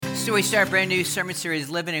So we start a brand new sermon series,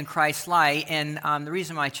 Living in Christ's Light, and the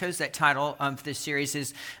reason why I chose that title for this series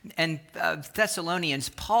is, in Thessalonians,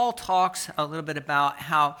 Paul talks a little bit about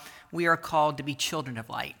how we are called to be children of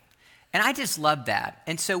light. And I just love that.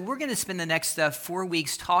 And so we're going to spend the next 4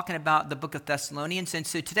 weeks talking about the book of Thessalonians. And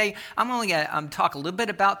so today I'm only going to talk a little bit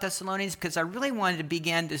about Thessalonians because I really wanted to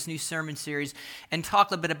begin this new sermon series and talk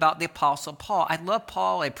a little bit about the Apostle Paul. I love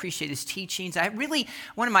Paul. I appreciate his teachings.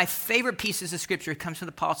 One of my favorite pieces of scripture comes from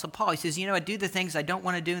the Apostle Paul. He says, I do the things I don't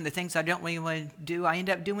want to do, and the things I don't really want to do, I end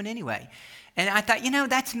up doing anyway. And I thought,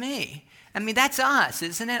 that's me. That's us,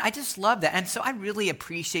 isn't it? I just love that. And so I really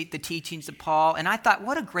appreciate the teachings of Paul. And I thought,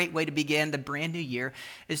 what a great way to begin the brand new year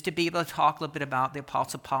is to be able to talk a little bit about the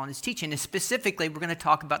Apostle Paul and his teaching. And specifically, we're going to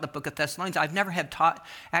talk about the book of Thessalonians. I've never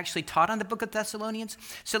actually taught on the book of Thessalonians.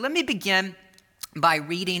 So let me begin by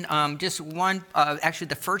reading just one, actually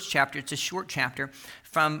the first chapter. It's a short chapter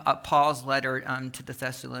from Paul's letter to the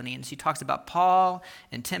Thessalonians. He talks about Paul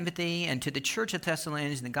and Timothy and to the church of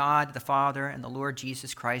Thessalonians, and the God, the Father, and the Lord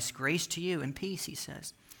Jesus Christ. Grace to you and peace, he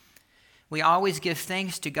says. We always give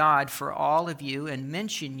thanks to God for all of you and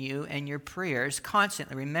mention you in your prayers,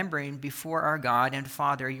 constantly remembering before our God and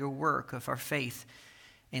Father your work of our faith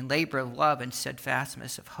and labor of love and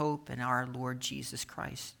steadfastness of hope in our Lord Jesus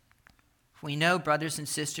Christ. We know, brothers and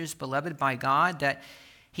sisters, beloved by God, that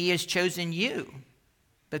he has chosen you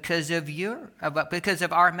because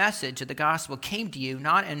of our message of the gospel came to you,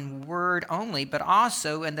 not in word only, but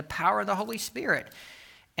also in the power of the Holy Spirit,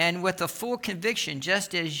 and with a full conviction,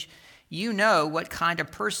 just as you know what kind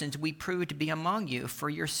of persons we proved to be among you for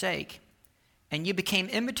your sake. And you became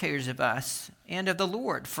imitators of us and of the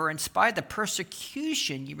Lord, for in spite of the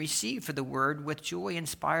persecution you received for the word with joy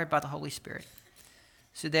inspired by the Holy Spirit,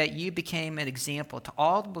 so that you became an example to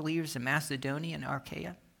all the believers in Macedonia and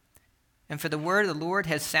Achaia. And for the word of the Lord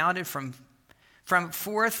has sounded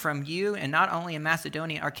forth from you, and not only in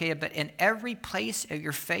Macedonia and Achaia, but in every place of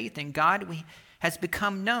your faith in God has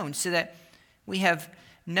become known, so that we have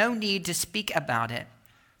no need to speak about it.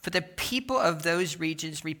 For the people of those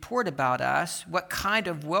regions report about us what kind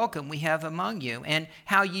of welcome we have among you, and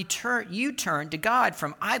how you turn to God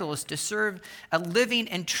from idols to serve a living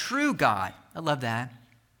and true God. I love that.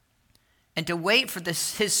 And to wait for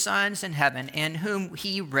his sons in heaven, and whom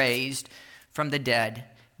he raised from the dead,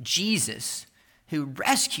 Jesus, who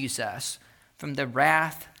rescues us from the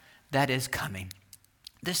wrath that is coming.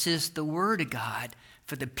 This is the word of God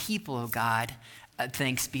for the people of God.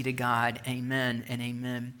 Thanks be to God. Amen and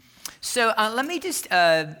amen. So let me just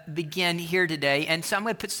begin here today. And so we're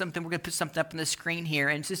going to put something up on the screen here.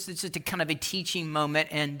 And it's just a kind of a teaching moment.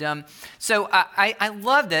 And so I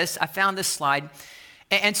love this. I found this slide.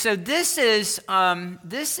 And so this is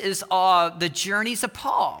all the journeys of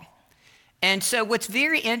Paul. And so what's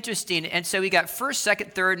very interesting, and so we got first,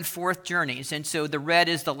 second, third, and fourth journeys. And so the red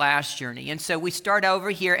is the last journey. And so we start over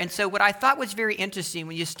here. And so what I thought was very interesting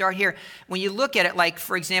when you start here, when you look at it, like,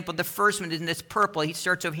 for example, the first one is in this purple. He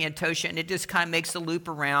starts over here in Antiochia, and it just kind of makes the loop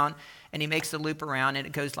around, and he makes the loop around, and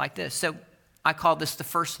it goes like this. So I call this the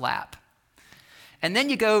first lap. And then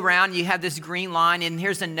you go around, you have this green line, and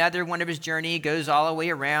here's another one of his journey. He goes all the way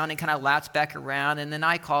around and kind of laps back around. And then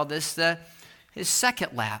I call this his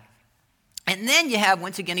second lap. And then you have,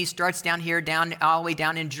 once again, he starts down here, all the way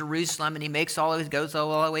down in Jerusalem, and he goes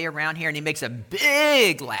all the way around here, and he makes a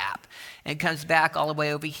big lap and comes back all the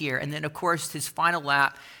way over here. And then, of course, his final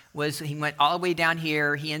lap was he went all the way down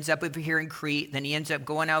here. He ends up over here in Crete. Then he ends up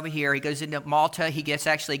going over here. He goes into Malta. He gets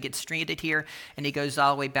stranded here, and he goes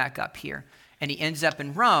all the way back up here. And he ends up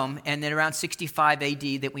in Rome, and then around 65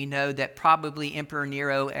 AD that we know that probably Emperor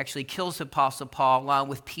Nero actually kills the Apostle Paul along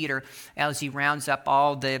with Peter as he rounds up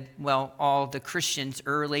all the Christians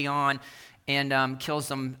early on and kills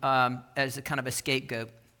them as a kind of a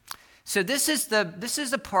scapegoat. So this is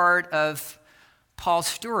the part of Paul's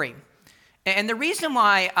story. And the reason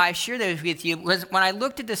why I share this with you was when I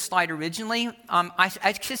looked at this slide originally,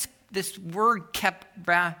 this word kept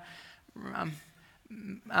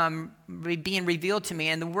being revealed to me,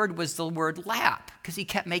 and the word was the word lap, because he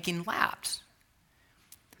kept making laps.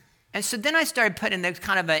 And so then I started putting this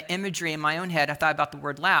kind of an imagery in my own head. I thought about the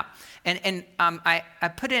word lap, and I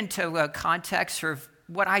put it into a context for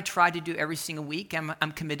what I try to do every single week.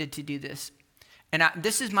 I'm committed to do this, and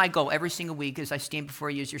this is my goal every single week as I stand before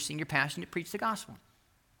you as your senior pastor to preach the gospel.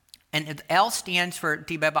 And the L stands for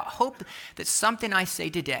to be about hope that something I say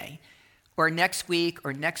today, or next week,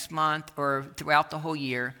 or next month, or throughout the whole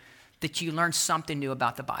year, that you learn something new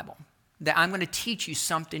about the Bible. That I'm going to teach you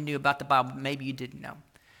something new about the Bible maybe you didn't know.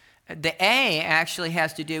 The A actually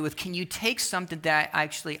has to do with, can you take something that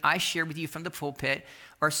I share with you from the pulpit,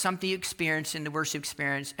 or something you experience in the worship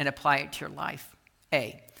experience and apply it to your life.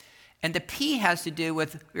 A. And the P has to do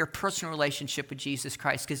with your personal relationship with Jesus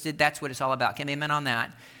Christ, because that's what it's all about. Can I amen on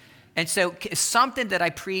that? And so something that I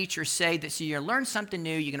preach or say that so you're going to learn something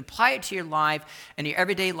new, you can apply it to your life and your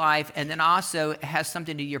everyday life, and then also it has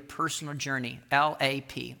something to do with your personal journey,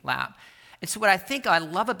 L-A-P, lap. And so what I think I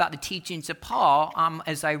love about the teachings of Paul,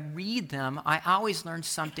 as I read them, I always learn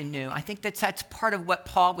something new. I think that's part of what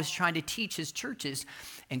Paul was trying to teach his churches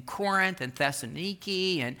in Corinth and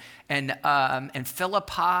Thessaloniki and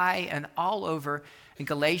Philippi and all over in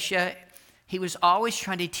Galatia. He was always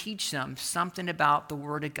trying to teach them something about the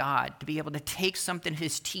Word of God, to be able to take something,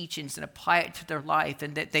 his teachings, and apply it to their life,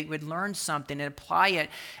 and that they would learn something and apply it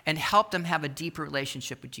and help them have a deeper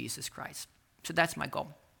relationship with Jesus Christ. So that's my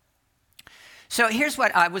goal. So here's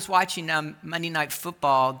what I was watching Monday Night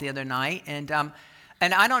Football the other night, and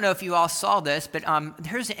I don't know if you all saw this, but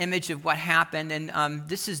here's an image of what happened. And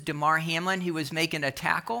this is Damar Hamlin, who was making a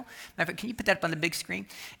tackle. Can you put that up on the big screen?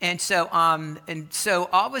 And so all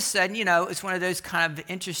of a sudden, it's one of those kind of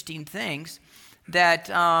interesting things that,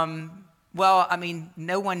 no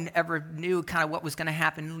one ever knew kind of what was going to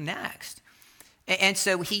happen next. And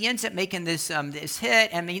so he ends up making this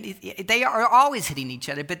hit. I mean, they are always hitting each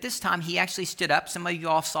other, but this time he actually stood up. Some of you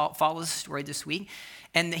all follow the story this week.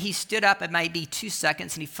 And he stood up, it might be 2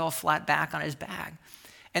 seconds, and he fell flat back on his back.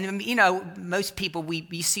 And, most people,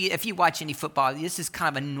 we see, if you watch any football, this is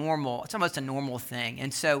kind of it's almost a normal thing.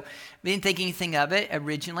 And so we didn't think anything of it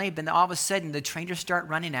originally, but then all of a sudden the trainers start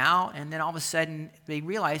running out, and then all of a sudden they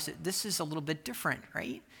realize that this is a little bit different,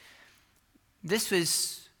 right? This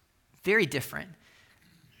was very different.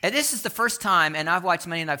 And this is the first time, and I've watched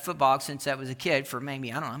Monday Night Football since I was a kid for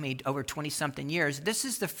maybe, over 20-something years. This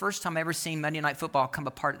is the first time I've ever seen Monday Night Football come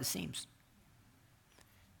apart at the seams.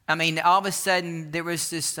 I mean, all of a sudden, there was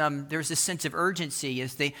this sense of urgency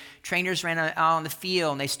as the trainers ran out on the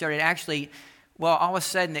field, and they started all of a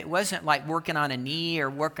sudden, it wasn't like working on a knee or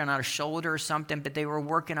working on a shoulder or something, but they were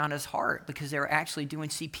working on his heart because they were actually doing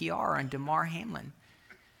CPR on Damar Hamlin.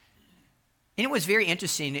 And it was very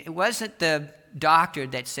interesting. It wasn't the doctor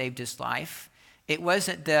that saved his life. It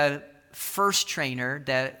wasn't the first trainer,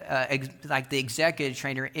 like the executive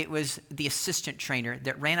trainer. It was the assistant trainer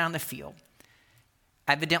that ran on the field.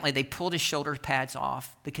 Evidently, they pulled his shoulder pads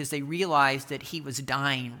off because they realized that he was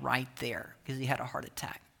dying right there because he had a heart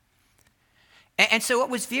attack. And so what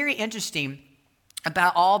was very interesting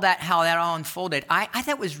about all that, how that all unfolded, I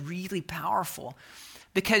thought was really powerful.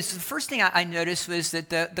 Because the first thing I noticed was that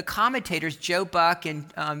the commentators, Joe Buck and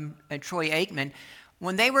Troy Aikman,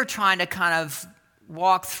 when they were trying to kind of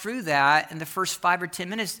walk through that in the first 5 or 10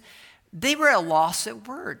 minutes, they were at a loss at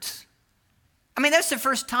words. I mean, that's the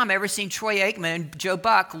first time I've ever seen Troy Aikman and Joe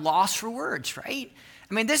Buck lost for words, right?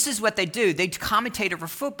 I mean, this is what they do. They commentate over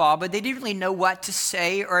football, but they didn't really know what to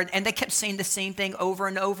say, and they kept saying the same thing over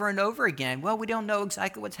and over and over again. Well, we don't know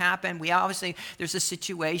exactly what's happened. There's a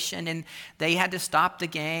situation, and they had to stop the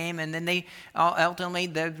game, and then they ultimately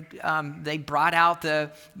they brought out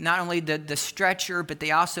not only the stretcher, but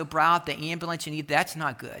they also brought out the ambulance, and that's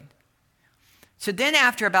not good. So then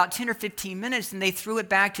after about 10 or 15 minutes, then they threw it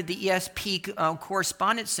back to the ESP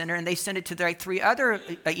Correspondence Center, and they sent it to the 3 other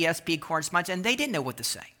ESP correspondents, and they didn't know what to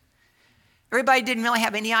say. Everybody didn't really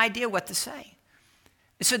have any idea what to say.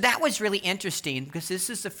 And so that was really interesting because this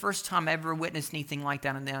is the first time I ever witnessed anything like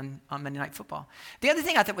that on Monday Night Football. The other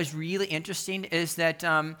thing I thought was really interesting is that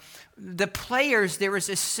the players, there was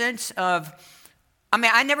a sense of,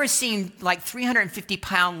 I never seen like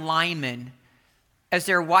 350-pound linemen as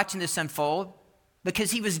they were watching this unfold,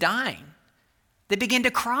 because he was dying. They began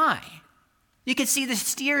to cry. You could see the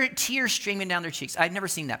tears streaming down their cheeks. I'd never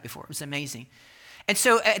seen that before. It was amazing. And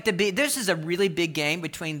so this is a really big game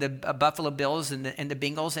between the Buffalo Bills and the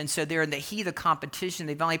Bengals. And so they're in the heat of the competition.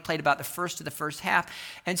 They've only played about the first of the first half.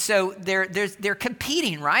 And so they're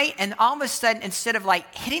competing, right? And all of a sudden, instead of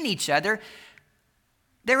like hitting each other,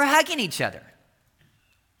 they were hugging each other.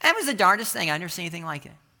 That was the darndest thing. I never seen anything like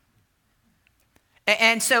it.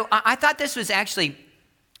 And so I thought this was actually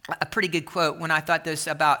a pretty good quote when I thought this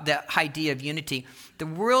about the idea of unity. The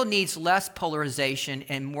world needs less polarization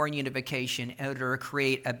and more unification in order to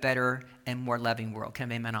create a better and more loving world.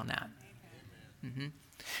 Can I amen on that? Mm-hmm.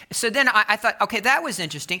 So then I thought, okay, that was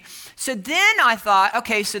interesting. So then I thought,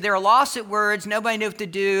 okay, so they're lost at words. Nobody knew what to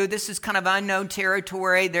do. This is kind of unknown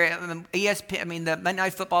territory. The Monday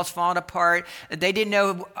Night Football's falling apart. They didn't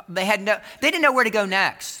know where to go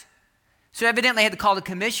next. So evidently they had to call the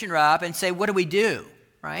commissioner up and say, what do we do,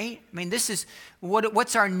 right? This is,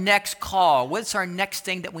 what's our next call? What's our next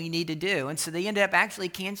thing that we need to do? And so they ended up actually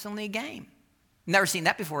canceling the game. Never seen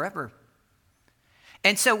that before, ever.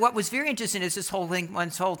 And so what was very interesting is this whole thing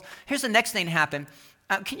unfolded. Here's the next thing that happened.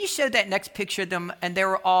 Can you show that next picture of them? And they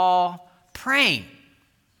were all praying.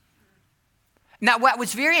 Now, what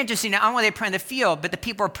was very interesting, not only they pray in the field, but the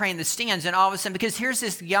people are praying in the stands. And all of a sudden, because here's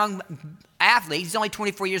this young athlete, he's only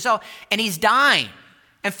 24 years old, and he's dying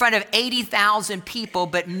in front of 80,000 people,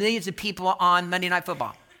 but millions of people on Monday Night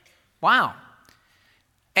Football. Wow.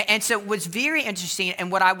 And so it was very interesting.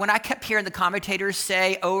 And when I kept hearing the commentators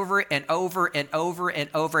say over and over and over and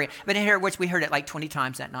over, but in here, which we heard it like 20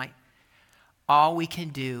 times that night, all we can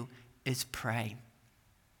do is pray.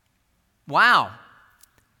 Wow.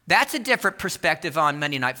 That's a different perspective on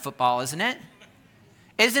Monday Night Football, isn't it?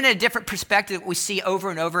 Isn't it a different perspective that we see over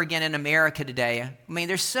and over again in America today? I mean,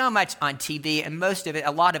 there's so much on TV, and most of it,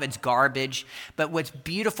 a lot of it's garbage. But what's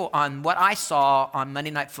beautiful on what I saw on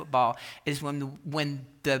Monday Night Football is when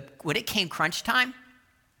it came crunch time,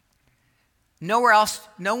 no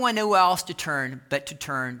one knew else to turn but to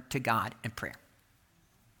turn to God in prayer.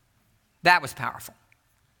 That was powerful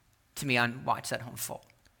to me on watch that unfold.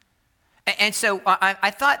 And so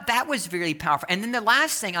I thought that was very powerful. And then the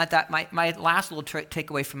last thing I thought, my last little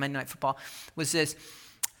takeaway from Monday Night Football was this.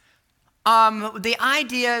 The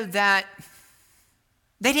idea that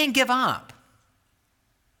they didn't give up.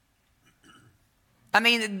 I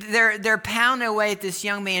mean, they're pounding away at this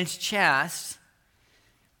young man's chest,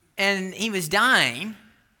 and he was dying.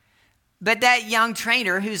 But that young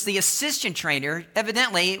trainer, who's the assistant trainer,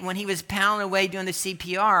 evidently, when he was pounding away doing the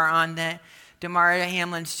CPR on the Damar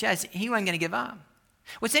Hamlin's chest, he wasn't going to give up.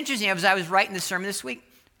 What's interesting was I was writing the sermon this week,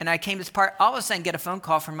 and I came to this part, all of a sudden get a phone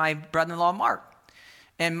call from my brother-in-law, Mark.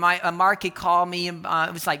 And Mark had called me, it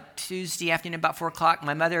was like Tuesday afternoon, about 4 o'clock.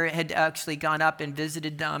 My mother had actually gone up and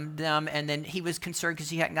visited them, and then he was concerned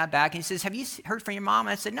because he hadn't got back. And he says, have you heard from your mom?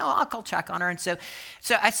 And I said, no, I'll call check on her. And so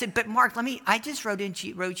I said, but Mark, I just wrote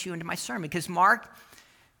you into my sermon because Mark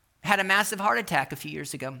had a massive heart attack a few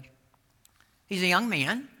years ago. He's a young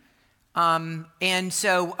man. And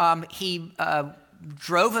so he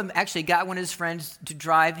drove him, actually got one of his friends to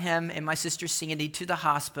drive him and my sister Sandy to the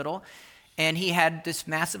hospital. And he had this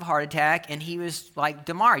massive heart attack, and he was like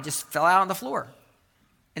Damar, he just fell out on the floor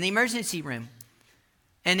in the emergency room.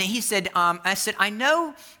 And he said, I said, I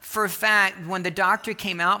know for a fact when the doctor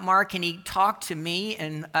came out, Mark, and he talked to me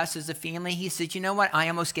and us as a family, he said, you know what? I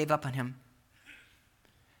almost gave up on him.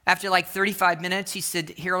 After like 35 minutes, he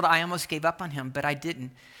said, Harold, I almost gave up on him, but I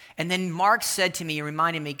didn't. And then Mark said to me, he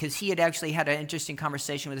reminded me, because he had actually had an interesting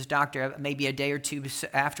conversation with his doctor maybe a day or two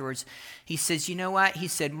afterwards. He says, you know what? He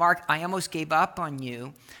said, Mark, I almost gave up on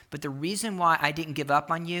you, but the reason why I didn't give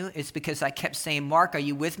up on you is because I kept saying, Mark, are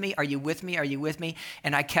you with me? Are you with me? Are you with me?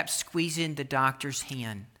 And I kept squeezing the doctor's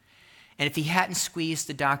hand. And if he hadn't squeezed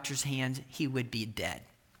the doctor's hand, he would be dead.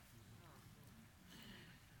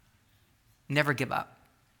 Never give up.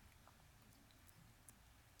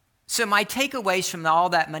 So my takeaways from all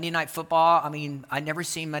that Monday Night Football, I mean, I'd never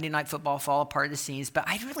seen Monday Night Football fall apart at the seams, but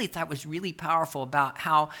I really thought was really powerful about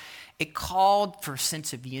how it called for a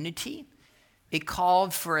sense of unity. It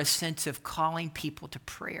called for a sense of calling people to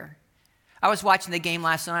prayer. I was watching the game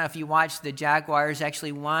last night. If you watched, the Jaguars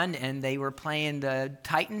actually won, and they were playing the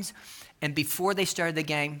Titans. And before they started the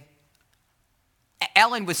game,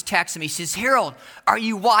 Ellen was texting me. She says, Harold, are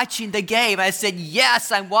you watching the game? I said,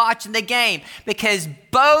 yes, I'm watching the game, because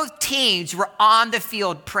both teams were on the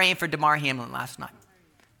field praying for Damar Hamlin last night.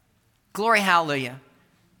 Glory, hallelujah.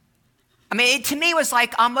 I mean, to me, it was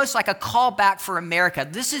like almost like a callback for America.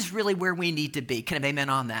 This is really where we need to be. Can I have amen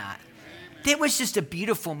on that? Amen. It was just a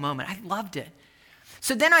beautiful moment. I loved it.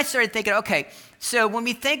 So then I started thinking, okay, so when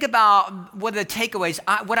we think about what are the takeaways,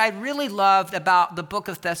 what I really loved about the book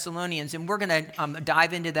of Thessalonians, and we're going to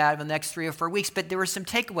dive into that in the next 3 or 4 weeks, but there were some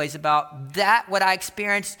takeaways about that, what I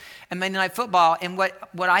experienced in Monday Night Football, and what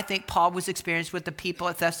I think Paul was experiencing with the people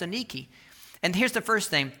at Thessaloniki. And here's the first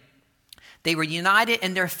thing. They were united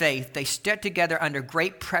in their faith. They stood together under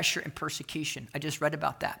great pressure and persecution. I just read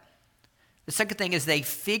about that. The second thing is they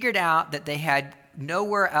figured out that they had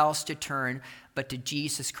nowhere else to turn but to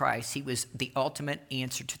Jesus Christ. He was the ultimate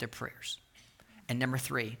answer to their prayers. And number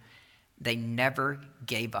 3, they never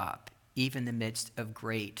gave up, even in the midst of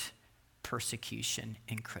great persecution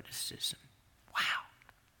and criticism. Wow.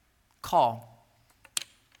 Call.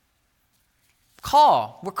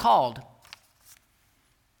 We're called.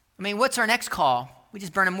 I mean, what's our next call? We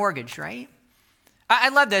just burn a mortgage, right? I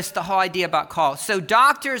love this, the whole idea about call. So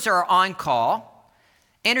doctors are on call.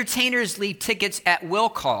 Entertainers leave tickets at will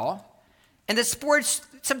call. And the sports,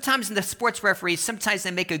 sometimes in the sports referees, sometimes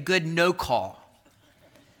they make a good no call.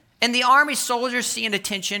 And the Army soldiers see an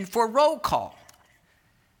attention for roll call.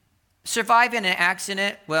 Surviving an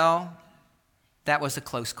accident, well, that was a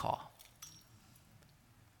close call.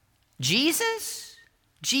 Jesus,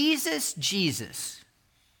 Jesus, Jesus.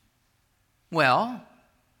 Well,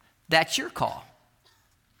 that's your call.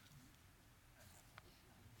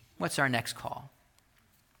 What's our next call?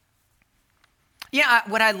 Yeah,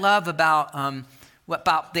 what I love about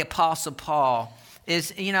the Apostle Paul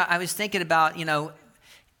is, I was thinking about, out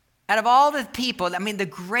of all the people, I mean, one of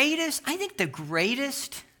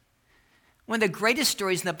the greatest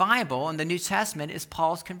stories in the Bible, in the New Testament, is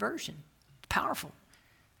Paul's conversion. It's powerful.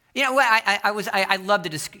 You know what? I love the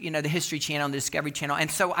History Channel and the Discovery Channel,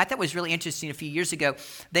 and so I thought it was really interesting. A few years ago,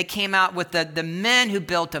 they came out with the men who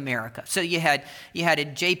built America. So you had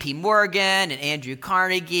J.P. Morgan and Andrew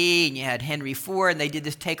Carnegie, and you had Henry Ford, and they did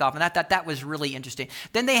this takeoff, and I thought that was really interesting.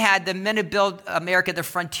 Then they had the men who built America, the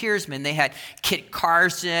frontiersmen. They had Kit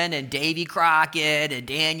Carson and Davy Crockett and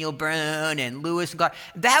Daniel Boone and Lewis and Clark.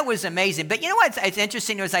 That was amazing. But you know what's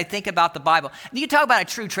interesting as I think about the Bible? You talk about a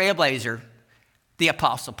true trailblazer. The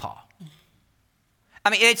Apostle Paul.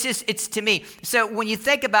 I mean, it's to me. So when you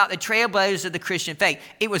think about the trailblazers of the Christian faith,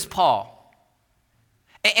 it was Paul.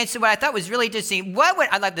 And so what I thought was really interesting,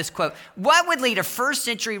 I like this quote, what would lead a first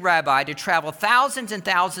century rabbi to travel thousands and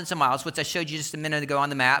thousands of miles, which I showed you just a minute ago on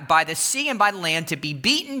the map, by the sea and by the land, to be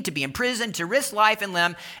beaten, to be imprisoned, to risk life and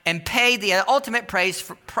limb, and pay the ultimate price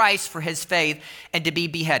for his faith, and to be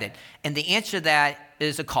beheaded? And the answer to that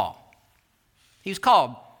is a call. He was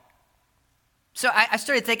called. So I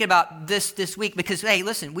started thinking about this week because, hey,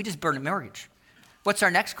 listen, we just burned a mortgage. What's our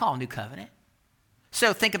next call, New Covenant?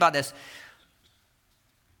 So think about this.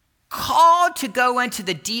 Called to go into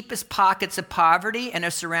the deepest pockets of poverty and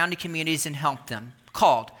of surrounding communities and help them.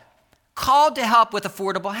 Called to help with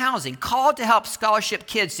affordable housing. Called to help scholarship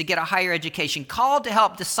kids to get a higher education. Called to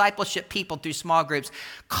help discipleship people through small groups.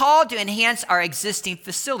 Called to enhance our existing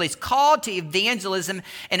facilities. Called to evangelism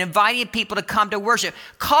and inviting people to come to worship.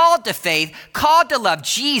 Called to faith. Called to love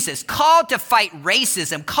Jesus. Called to fight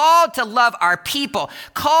racism. Called to love our people.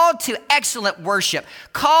 Called to excellent worship.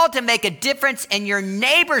 Called to make a difference in your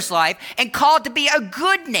neighbor's life. And called to be a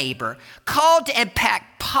good neighbor. Called to impact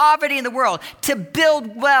poverty in the world, to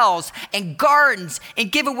build wells and gardens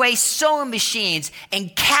and give away sewing machines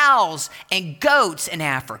and cows and goats in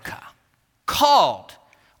Africa. Called.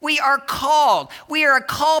 We are called. We are a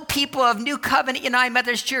called people of New Covenant United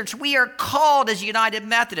Methodist Church. We are called as United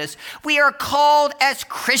Methodists. We are called as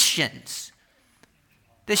Christians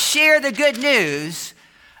to share the good news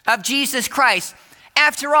of Jesus Christ.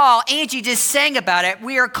 After all, Angie just sang about it.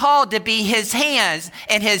 We are called to be his hands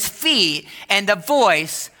and his feet and the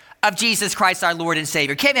voice of Jesus Christ, our Lord and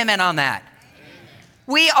Savior. Can you amen on that? Amen.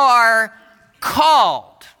 We are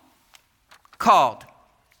called.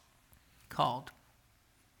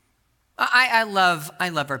 I love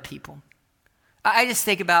our people. I just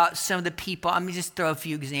think about some of the people. Let me just throw a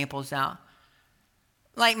few examples out.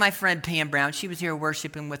 Like my friend Pam Brown. She was here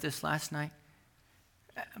worshiping with us last night.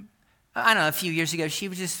 I don't know, a few years ago, she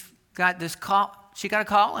just got this call. She got a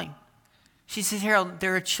calling. She said, Harold,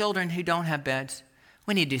 there are children who don't have beds.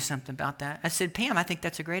 We need to do something about that. I said, Pam, I think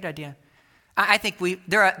that's a great idea. I think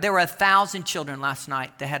there were 1,000 children last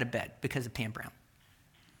night that had a bed because of Pam Brown.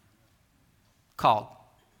 Called.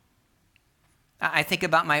 I think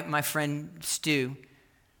about my friend Stu.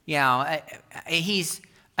 Yeah,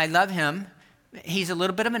 I love him. He's a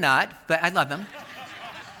little bit of a nut, but I love him.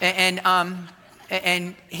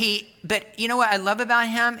 But you know what I love about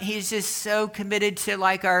him? He's just so committed to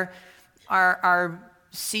like our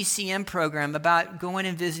CCM program about going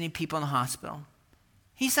and visiting people in the hospital.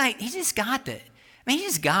 He just got it. I mean, he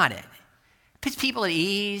just got it. Puts people at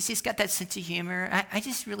ease. He's got that sense of humor.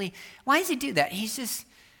 Why does he do that? He's just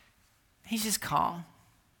calm.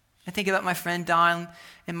 I think about my friend Don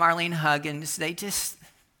and Marlene Huggins.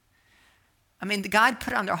 God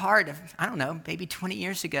put it on their heart, I don't know, maybe 20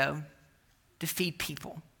 years ago, to feed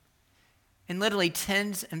people. And literally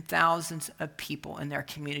tens and thousands of people in their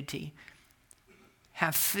community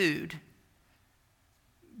have food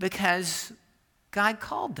because God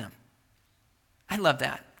called them. I love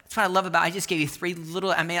that. That's what I love about it. I just gave you three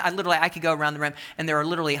little, I could go around the room and there are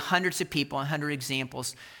literally hundreds of people, 100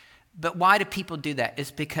 examples. But why do people do that?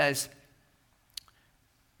 It's because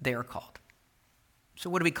they are called. So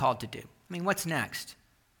what are we called to do? I mean, what's next?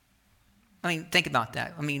 Think about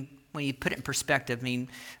that. When you put it in perspective,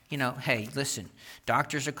 hey, listen,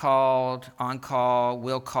 doctors are called, on call,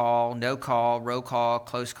 will call, no call, roll call,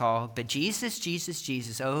 close call. But Jesus, Jesus,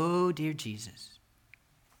 Jesus, oh, dear Jesus.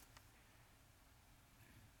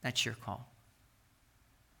 That's your call.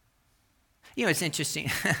 It's interesting.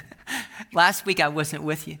 Last week I wasn't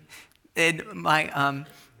with you. And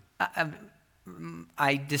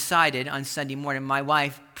I decided on Sunday morning, my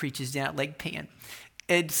wife preaches down at Lake Pan.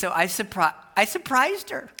 And so I surprised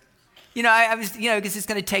her. I was, because it's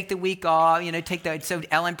going to take the week off, so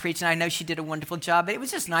Ellen preached, and I know she did a wonderful job, but it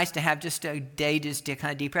was just nice to have just a day just to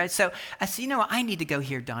kind of deep breath. So I said, I need to go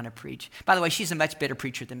hear Donna preach. By the way, she's a much better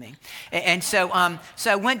preacher than me. And so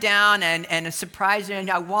I went down and surprised her, and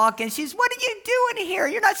I walk in, and she says, "What are you doing here?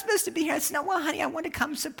 You're not supposed to be here." I said, "No, well, honey, I want to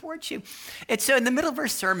come support you." And so in the middle of her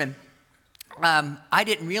sermon, I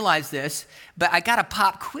didn't realize this, but I got a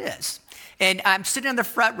pop quiz. And I'm sitting on the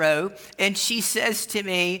front row, and she says to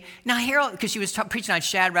me, "Now, Harold," because she was preaching on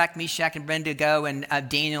Shadrach, Meshach, and Abednego, and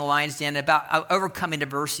Daniel, Lion's Den, about overcoming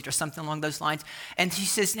adversity or something along those lines. And she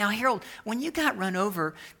says, "Now, Harold, when you got run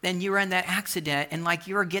over, then you were in that accident, and like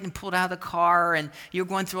you were getting pulled out of the car, and you were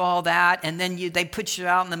going through all that, and then they put you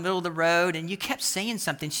out in the middle of the road, and you kept saying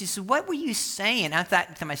something." She said, "What were you saying?" I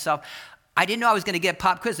thought to myself, I didn't know I was going to get a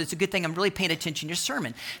pop quiz. It's a good thing I'm really paying attention to your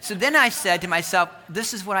sermon. So then I said to myself,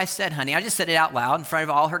 this is what I said, honey. I just said it out loud in front of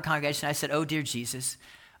all her congregation. I said, "Oh, dear Jesus,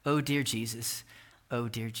 oh, dear Jesus, oh,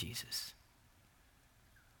 dear Jesus."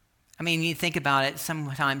 I mean, you think about it,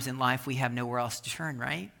 sometimes in life we have nowhere else to turn,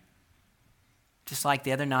 right? Just like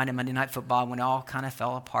the other night in Monday Night Football when it all kind of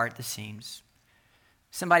fell apart at the seams.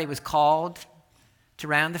 Somebody was called to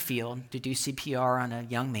round the field to do CPR on a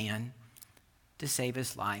young man to save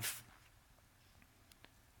his life.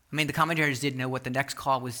 I mean, the commentators didn't know what the next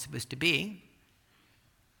call was to be.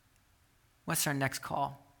 What's our next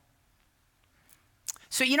call?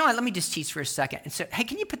 So, what? Let me just teach for a second. And so, hey,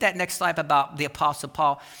 can you put that next slide about the Apostle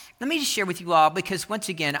Paul? Let me just share with you all, because once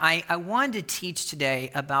again, I wanted to teach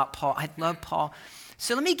today about Paul. I love Paul.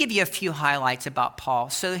 So let me give you a few highlights about Paul.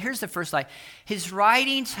 So here's the first slide. His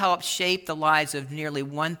writings helped shape the lives of nearly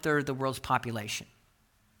 1/3 of the world's population.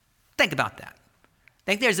 Think about that. I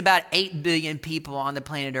think there's about 8 billion people on the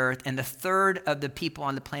planet Earth, and 1/3 of the people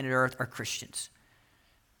on the planet Earth are Christians.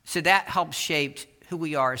 So that helped shape who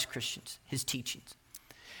we are as Christians, his teachings.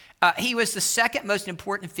 He was the second most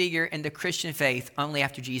important figure in the Christian faith, only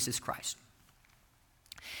after Jesus Christ.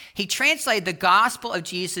 He translated the gospel of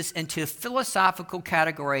Jesus into philosophical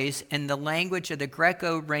categories in the language of the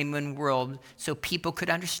Greco-Roman world so people could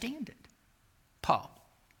understand it. Paul.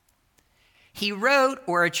 He wrote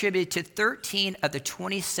or attributed to 13 of the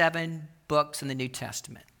 27 books in the New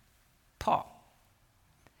Testament. Paul.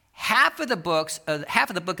 Half of the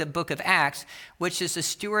book of Acts, which is the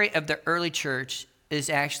story of the early church, is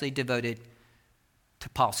actually devoted to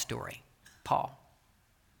Paul's story. Paul.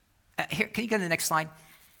 Here, can you go to the next slide?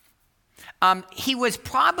 He was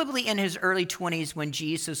probably in his early 20s when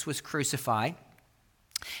Jesus was crucified.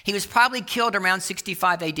 He was probably killed around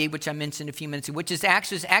 65 AD, which I mentioned a few minutes ago, which is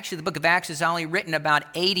actually the book of Acts is only written about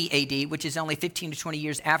 80 AD, which is only 15 to 20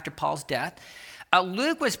 years after Paul's death.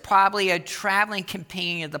 Luke was probably a traveling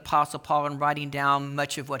companion of the Apostle Paul and writing down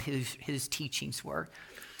much of what his teachings were.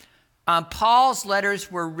 Paul's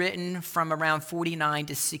letters were written from around 49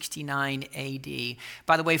 to 69 AD.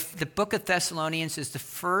 By the way, the book of Thessalonians is the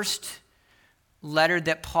first letter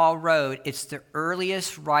that Paul wrote. It's the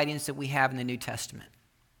earliest writings that we have in the New Testament.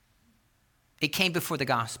 It came before the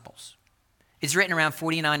Gospels. It's written around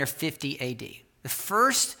 49 or 50 AD. The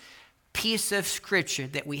first piece of scripture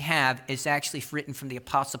that we have is actually written from the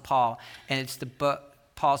Apostle Paul, and it's the book,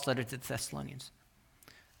 Paul's letter to the Thessalonians.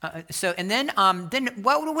 Then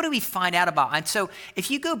what do we find out about? And so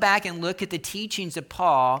if you go back and look at the teachings of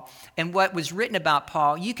Paul and what was written about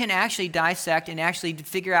Paul, you can actually dissect and actually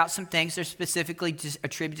figure out some things that are specifically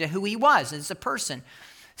attributed to who he was as a person.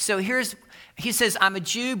 So he says, "I'm a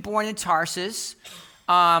Jew born in Tarsus.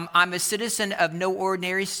 I'm a citizen of no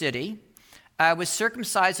ordinary city. I was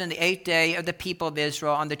circumcised on the 8th day of the people of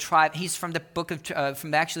Israel on the tribe." He's from the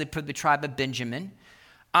the tribe of Benjamin.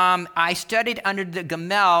 I studied under the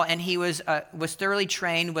Gamaliel, and he was thoroughly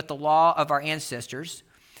trained with the law of our ancestors.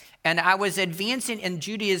 And I was advancing in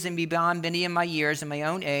Judaism beyond many of my years and my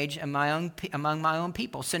own age and among my own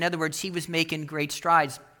people. So in other words, he was making great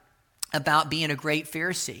strides about being a great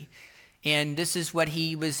Pharisee. And this is what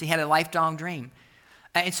he had a lifelong dream.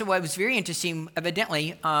 And so what was very interesting,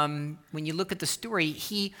 evidently, when you look at the story,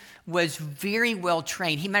 he was very well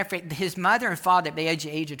trained. Matter of fact, his mother and father at the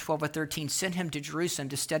age of 12 or 13 sent him to Jerusalem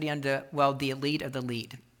to study under, the elite of the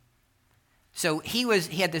elite. So he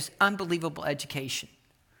had this unbelievable education.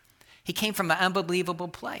 He came from an unbelievable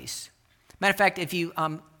place. Matter of fact, if you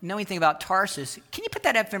know anything about Tarsus, can you put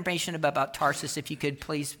that information about Tarsus, if you could,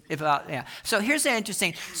 please? So here's the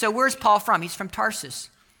interesting. So where's Paul from? He's from Tarsus.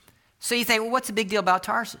 So you think, well, what's the big deal about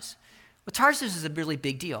Tarsus? Well, Tarsus is a really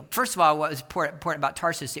big deal. First of all, what was important about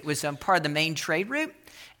Tarsus, it was part of the main trade route,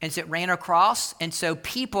 and so it ran across, and so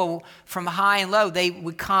people from high and low, they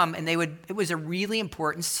would come, and it was a really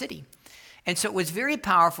important city. And so what's very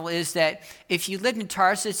powerful is that if you lived in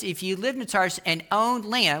Tarsus and owned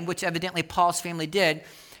land, which evidently Paul's family did,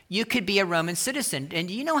 you could be a Roman citizen. And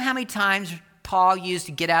do you know how many times Paul used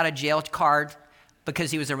a get out of jail card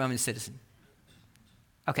because he was a Roman citizen?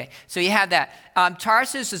 Okay, so you have that.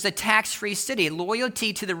 Tarsus is a tax-free city.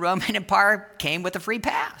 Loyalty to the Roman Empire came with a free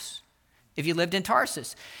pass if you lived in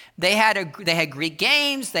Tarsus. They had Greek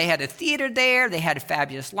games. They had a theater there. They had a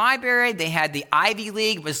fabulous library. They had the Ivy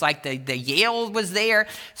League. It was like the Yale was there.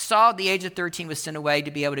 Saul at the age of 13 was sent away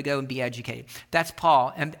to be able to go and be educated. That's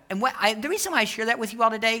Paul. And the reason why I share that with you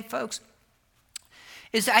all today, folks,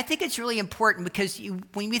 is I think it's really important because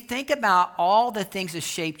when we think about all the things that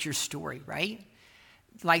shaped your story, right?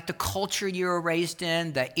 Like the culture you were raised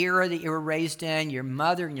in, the era that you were raised in, your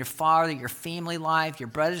mother and your father, your family life, your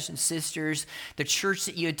brothers and sisters, the church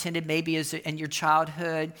that you attended maybe in your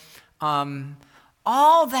childhood,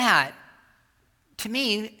 all that, to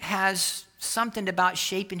me, has something about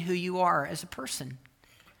shaping who you are as a person.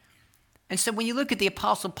 And so when you look at the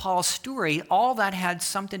Apostle Paul's story, all that had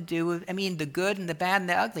something to do with, the good and the bad and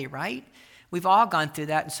the ugly, right? We've all gone through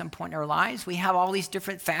that at some point in our lives. We have all these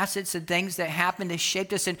different facets and things that happened that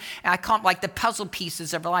shaped us. And I call them like the puzzle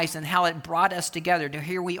pieces of our lives and how it brought us together to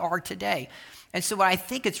here we are today. And so what I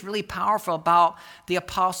think it's really powerful about the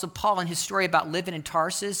Apostle Paul and his story about living in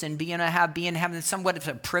Tarsus and having somewhat of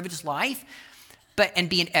a privileged life, and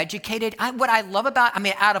being educated. What I love about,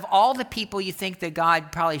 out of all the people you think that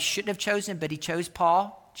God probably shouldn't have chosen, but he chose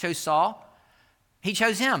Saul, he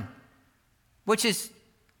chose him, which is,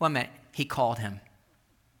 he called him.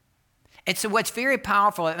 And so what's very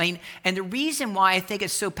powerful, and the reason why I think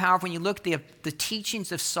it's so powerful when you look at the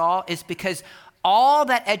teachings of Saul is because all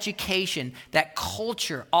that education, that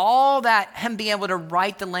culture, all that him being able to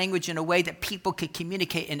write the language in a way that people could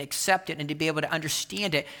communicate and accept it and to be able to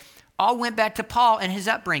understand it, all went back to Paul and his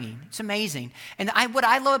upbringing. It's amazing. And what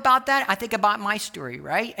I love about that, I think about my story,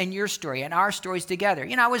 right? And your story and our stories together.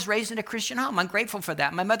 I was raised in a Christian home. I'm grateful for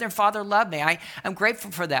that. My mother and father loved me. I'm grateful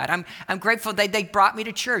for that. I'm grateful they brought me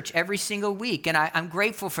to church every single week, and I'm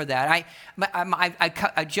grateful for that.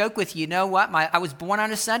 I joke with you, I was born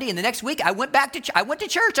on a Sunday, and the next week I went to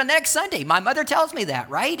church on the next Sunday. My mother tells me that,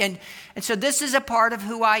 right? And so this is a part of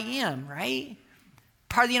who I am, right?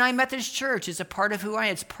 Part of the United Methodist Church is a part of who I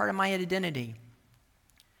am. It's part of my identity.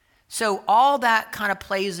 So all that kind of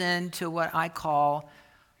plays into what I call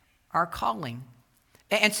our calling.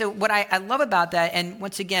 And so what I love about that, and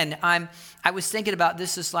once again, I was thinking about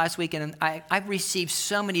this last week, and I've received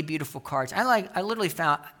so many beautiful cards. I literally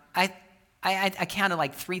found, I counted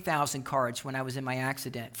like 3,000 cards when I was in my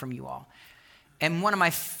accident from you all. And one of my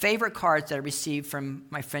favorite cards that I received from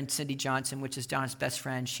my friend Cindy Johnson, which is Don's best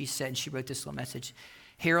friend, she wrote this little message: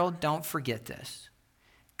 Harold, don't forget this.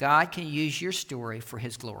 God can use your story for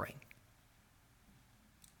his glory.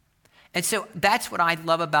 And so that's what I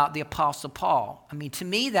love about the Apostle Paul. To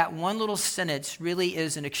me, that one little sentence really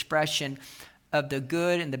is an expression of the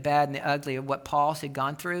good and the bad and the ugly of what Paul had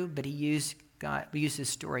gone through, but we used his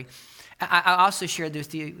story. I also shared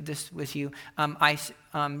this with you.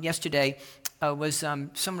 Yesterday was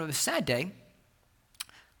somewhat of a sad day,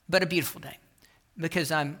 but a beautiful day.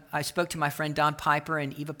 Because I spoke to my friend Don Piper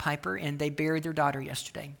and Eva Piper, and they buried their daughter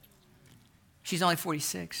yesterday. She's only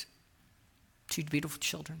 46. Two beautiful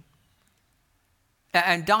children.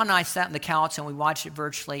 And Don and I sat on the couch and we watched it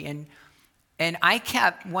virtually. And I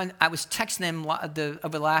was texting them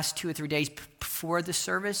over the last 2 or 3 days before the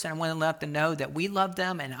service, and I wanted to let them know that we love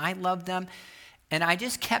them and I love them. And I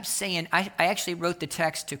just kept saying, I actually wrote the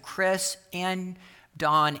text to Chris and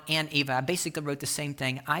Don and Eva. I basically wrote the same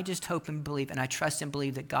thing. I just hope and believe, and I trust and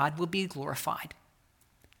believe that God will be glorified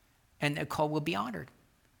and Nicole will be honored.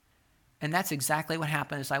 And that's exactly what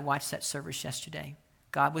happened as I watched that service yesterday.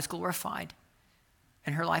 God was glorified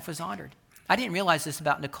and her life was honored. I didn't realize this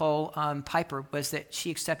about Nicole Piper, was that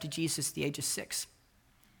she accepted Jesus at the age of 6.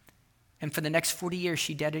 And for the next 40 years,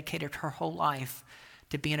 she dedicated her whole life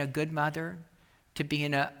to being a good mother, to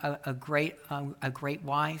being a great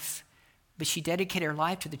wife. But she dedicated her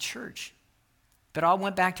life to the church. But all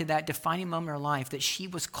went back to that defining moment in her life that she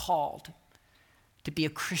was called to be a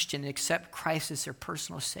Christian and accept Christ as her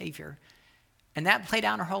personal Savior. And that played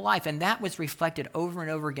out in her whole life. And that was reflected over and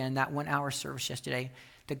over again in that 1-hour service yesterday,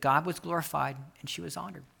 that God was glorified and she was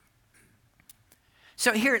honored.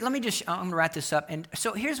 So here, I'm going to wrap this up. And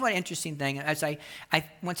so here's one interesting thing. As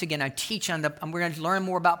once again, I teach we're going to learn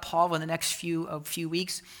more about Paul in the next few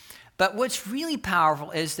weeks. But what's really powerful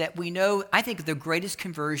is that we know, I think the greatest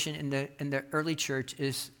conversion in the early church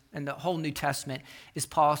is, in the whole New Testament, is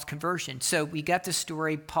Paul's conversion. So we got this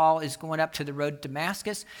story. Paul is going up to the road to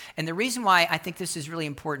Damascus. And the reason why I think this is really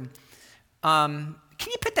important, can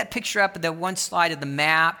you put that picture up of the one slide of the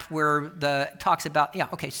map where the talks about, yeah,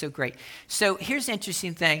 okay, so great. So here's the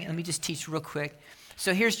interesting thing. Let me just teach real quick.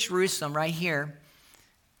 So here's Jerusalem right here.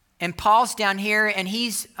 And Paul's down here, and he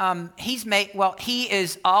is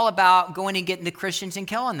all about going and getting the Christians and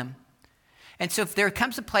killing them. And so if there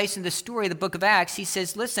comes a place in the story of the book of Acts, he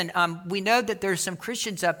says, listen, we know that there's some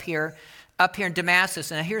Christians up here in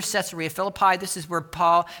Damascus. And here's Caesarea Philippi. This is where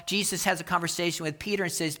Jesus has a conversation with Peter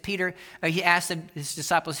and says, Peter, he asked his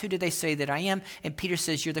disciples, who do they say that I am? And Peter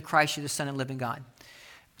says, you're the Christ, you're the Son of the living God.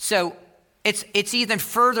 So it's even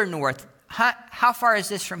further north. How far is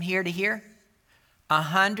this from here to here?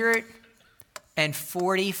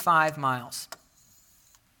 145 miles.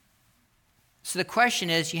 So the question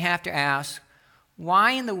is, you have to ask,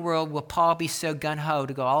 why in the world will Paul be so gung-ho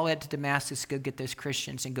to go all the way up to Damascus to go get those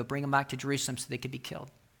Christians and go bring them back to Jerusalem so they could be killed?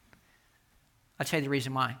 I'll tell you the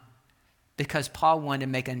reason why. Because Paul wanted to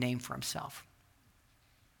make a name for himself.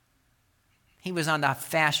 He was on the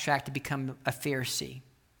fast track to become a Pharisee.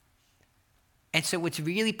 And so what's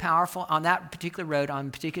really powerful on that particular road, on a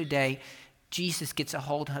particular day, Jesus gets a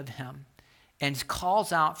hold of him and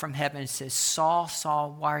calls out from heaven and says, Saul,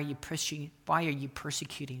 Saul, why are you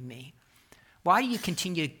persecuting me? Why do you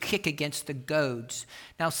continue to kick against the goads?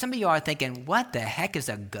 Now, some of you are thinking, what the heck is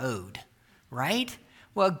a goad, right?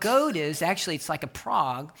 Well, a goad is actually, it's like a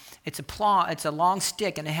prog. It's a long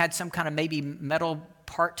stick, and it had some kind of maybe metal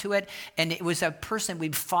part to it, and it was a person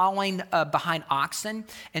would be following behind oxen,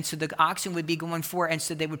 and so the oxen would be going forward, and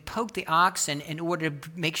so they would poke the oxen in order to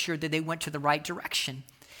make sure that they went to the right direction.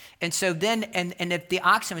 And so then, and if the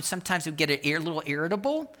oxen would sometimes get a little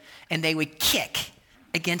irritable, and they would kick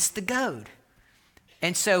against the goad.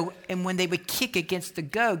 And when they would kick against the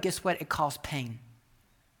goad, guess what? It caused pain.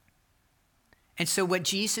 And so what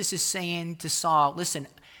Jesus is saying to Saul, listen,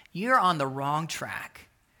 you're on the wrong track.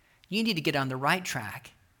 You need to get on the right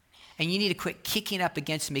track. And you need to quit kicking up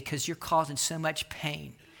against me because you're causing so much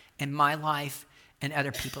pain in my life and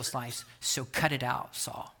other people's lives. So cut it out,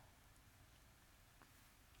 Saul.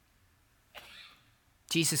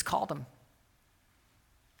 Jesus called him.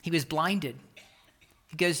 He was blinded.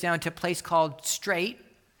 He goes down to a place called Straight.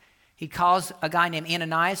 He calls a guy named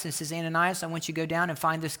Ananias and says, Ananias, I want you to go down and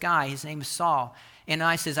find this guy. His name is Saul.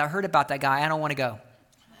 Ananias says, I heard about that guy. I don't want to go.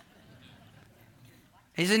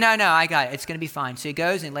 He says, no, I got it. It's going to be fine. So he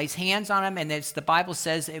goes and lays hands on him, and the Bible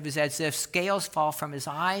says it was as if scales fall from his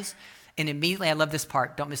eyes. And immediately, I love this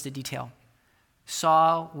part. Don't miss the detail.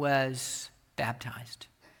 Saul was baptized.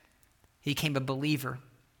 He became a believer.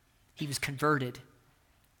 He was converted.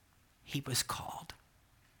 He was called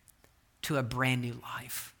to a brand new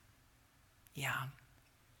life. Yeah.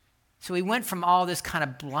 So he went from all this kind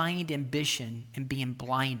of blind ambition and being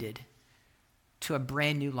blinded to a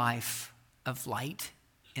brand new life of light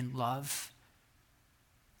and love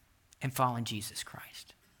and following Jesus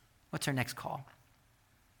Christ. What's our next call?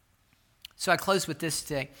 So I close with this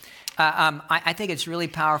today. I think it's really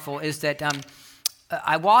powerful is that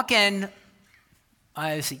I walk in,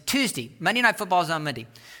 Tuesday. Monday Night Football is on Monday.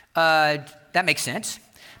 That makes sense.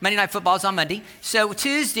 Monday Night Football is on Monday. So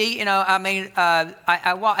Tuesday,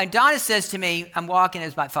 I walk, and Donna says to me, I'm walking,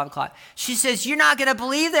 it's about 5 o'clock. She says, you're not going to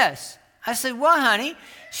believe this. I said, what, honey?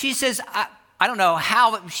 She says, I don't know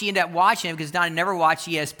how she ended up watching it because Donna never watched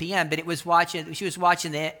ESPN, but she was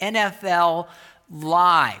watching the NFL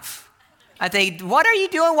live. I think, what are you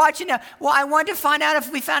doing watching that? Well, I wanted to find out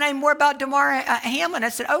if we found out more about Damar Hamlin. I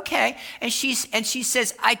said, okay. And she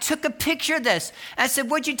says, I took a picture of this. I said,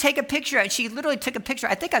 what'd you take a picture of? And she literally took a picture.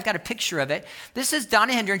 I think I've got a picture of it. This is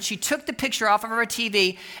Donna Hendren. She took the picture off of her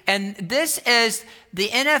TV. And this is the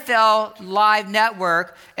NFL Live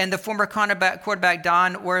Network and the former quarterback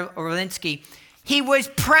Don Orlinski. He was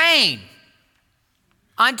praying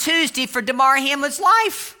on Tuesday for Damar Hamlin's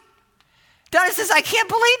life. Donna says, I can't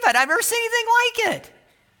believe it. I've never seen anything like it.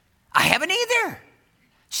 I haven't either.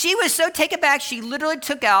 She was so taken back, she literally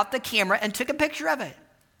took out the camera and took a picture of it.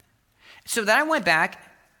 So then I went back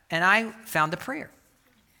and I found the prayer.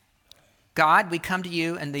 God, we come to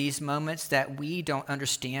you in these moments that we don't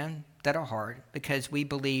understand, that are hard, because we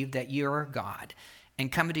believe that you're God.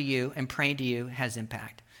 And coming to you and praying to you has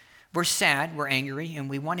impact. We're sad, we're angry, and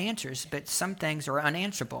we want answers, but some things are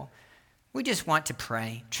unanswerable. We just want to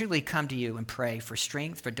pray, truly come to you and pray for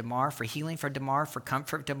strength for Damar, for healing for Damar, for comfort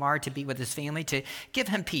for Damar, to be with his family, to give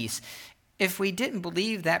him peace. If we didn't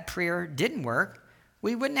believe that prayer didn't work,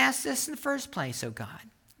 we wouldn't ask this in the first place, oh God.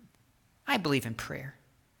 I believe in prayer.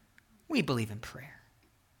 We believe in prayer.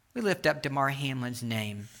 We lift up Damar Hamlin's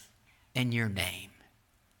name and your name.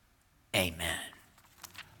 Amen.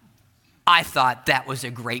 I thought that was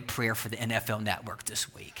a great prayer for the NFL Network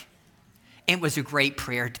this week. It was a great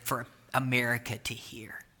prayer for America to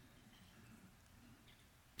hear.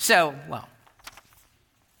 So, well,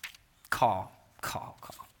 call.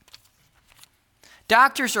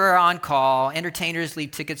 Doctors are on call. Entertainers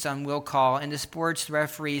leave tickets on will call. And the sports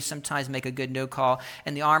referees sometimes make a good no call.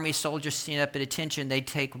 And the army soldiers stand up at attention. They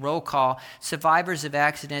take roll call. Survivors of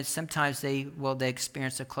accidents, sometimes they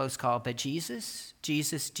experience a close call. But Jesus.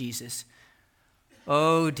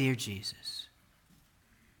 Oh, dear Jesus.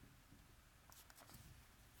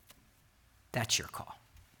 That's your call.